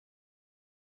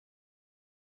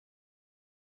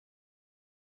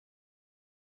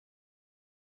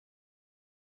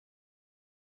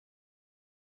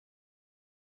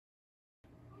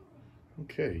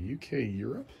Okay, UK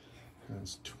Europe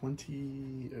has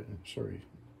 29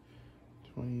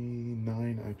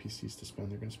 IPCs to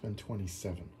spend. They're going to spend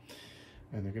 27.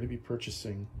 And they're going to be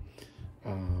purchasing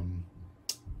a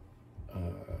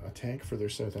tank for their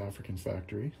South African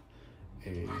factory,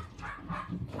 a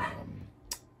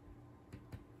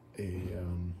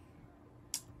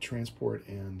transport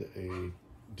and a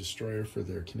destroyer for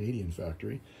their Canadian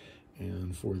factory,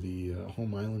 and for the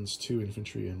Home Islands, 2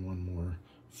 infantry and 1 more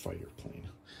fighter plane.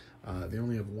 They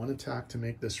only have 1 attack to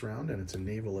make this round, and it's a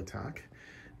naval attack.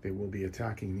 They will be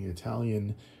attacking the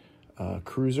Italian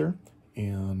cruiser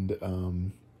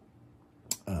and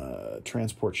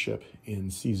transport ship in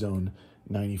Sea Zone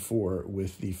 94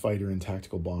 with the fighter and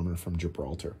tactical bomber from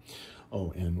Gibraltar.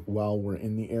 Oh, and while we're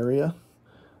in the area,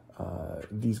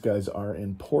 these guys are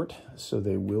in port, so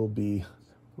they will be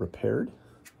repaired.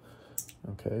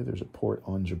 Okay, there's a port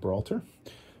on Gibraltar.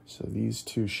 So these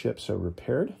 2 ships are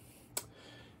repaired.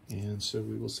 And so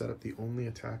we will set up the only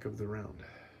attack of the round.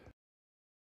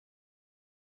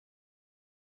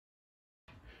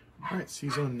 All right, Sea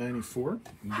Zone 94,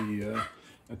 the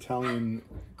Italian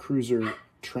cruiser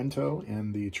Trento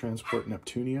and the transport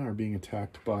Neptunia are being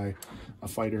attacked by a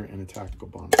fighter and a tactical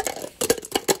bomber.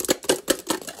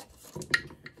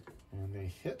 And they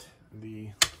hit the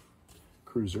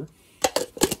cruiser.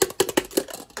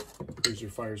 The cruiser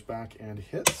fires back and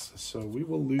hits, so we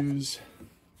will lose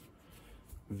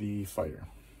the fighter.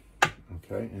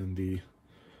 Okay, and the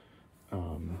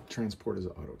transport is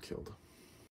auto-killed.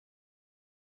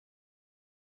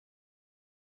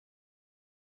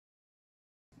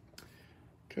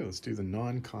 Okay, let's do the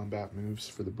non-combat moves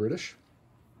for the British.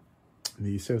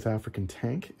 The South African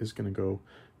tank is going to go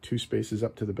 2 spaces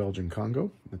up to the Belgian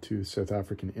Congo. The 2 South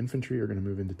African infantry are going to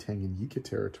move into Tanganyika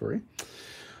territory.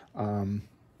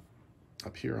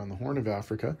 Up here on the Horn of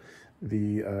Africa,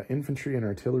 the infantry and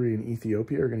artillery in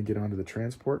Ethiopia are going to get onto the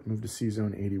transport, move to Sea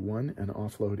Zone 81, and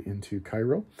offload into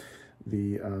Cairo.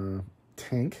 The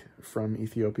tank from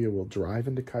Ethiopia will drive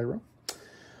into Cairo.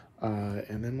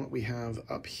 And then what we have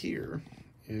up here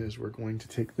is we're going to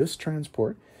take this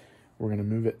transport, we're going to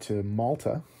move it to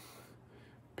Malta,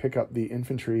 pick up the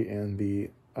infantry and the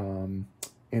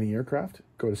anti-aircraft,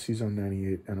 go to Sea Zone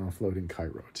 98, and offload in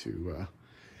Cairo to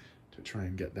try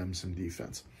and get them some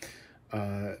defense.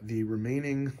 The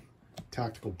remaining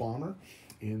tactical bomber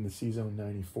in the Sea Zone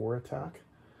 94 attack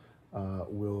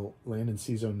will land in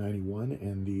Sea Zone 91,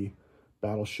 and the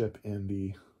battleship and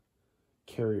the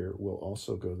carrier will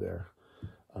also go there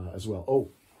as well.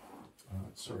 Oh,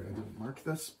 sorry, I didn't mark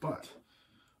this, but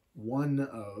one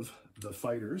of the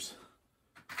fighters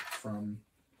from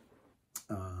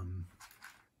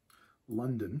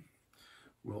London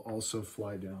will also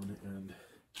fly down and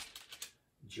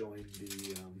join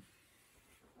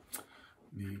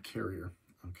the carrier,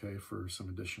 okay, for some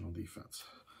additional defense.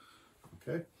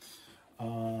 Okay.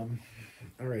 All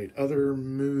right, other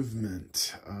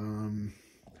movement.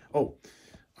 Oh,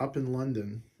 up in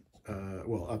London,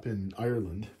 well, up in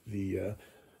Ireland, the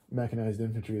mechanized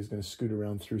infantry is going to scoot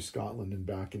around through Scotland and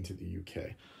back into the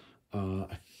UK.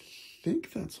 I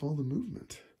think that's all the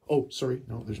movement. Oh, sorry,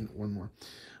 no, there's one more.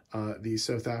 The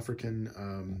South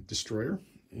African destroyer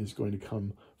is going to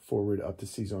come forward up to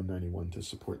Sea Zone 91 to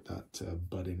support that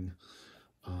budding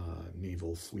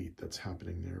naval fleet that's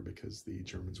happening there, because the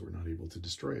Germans were not able to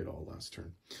destroy it all last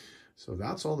turn. So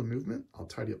that's all the movement. I'll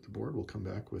tidy up the board. We'll come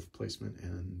back with placement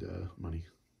and money.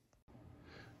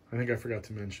 I think I forgot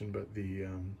to mention, but the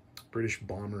British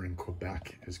bomber in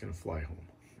Quebec is going to fly home.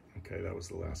 Okay, that was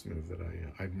the last move that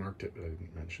I marked it, but I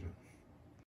didn't mention it.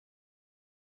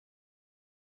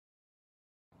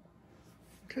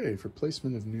 Okay, for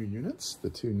placement of new units, the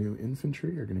 2 new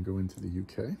infantry are going to go into the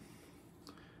UK.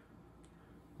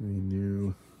 The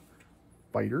new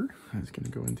fighter is going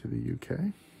to go into the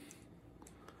UK.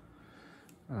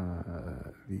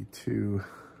 The 2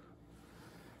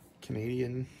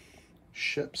 Canadian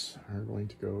ships are going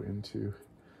to go into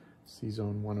Sea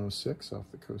Zone 106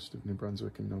 off the coast of New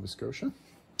Brunswick and Nova Scotia.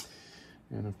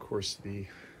 And of course the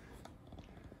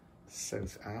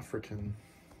South African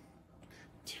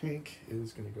tank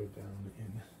is going to go down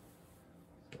in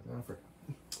South Africa.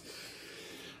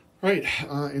 All right,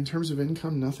 in terms of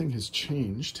income, nothing has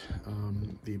changed.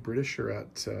 The British are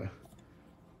at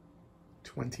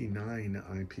 29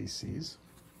 IPCs.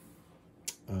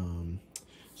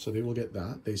 So they will get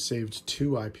that. They saved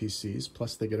 2 IPCs,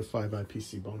 plus they get a 5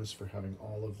 IPC bonus for having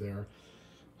all of their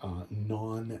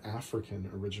non-African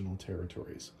original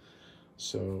territories.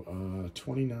 So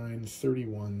 29,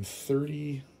 31,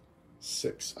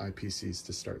 36 IPCs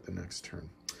to start the next turn.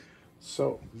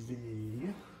 So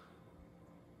the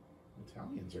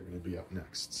Italians are going to be up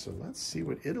next. So let's see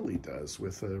what Italy does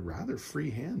with a rather free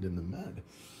hand in the med.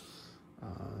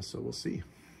 So we'll see.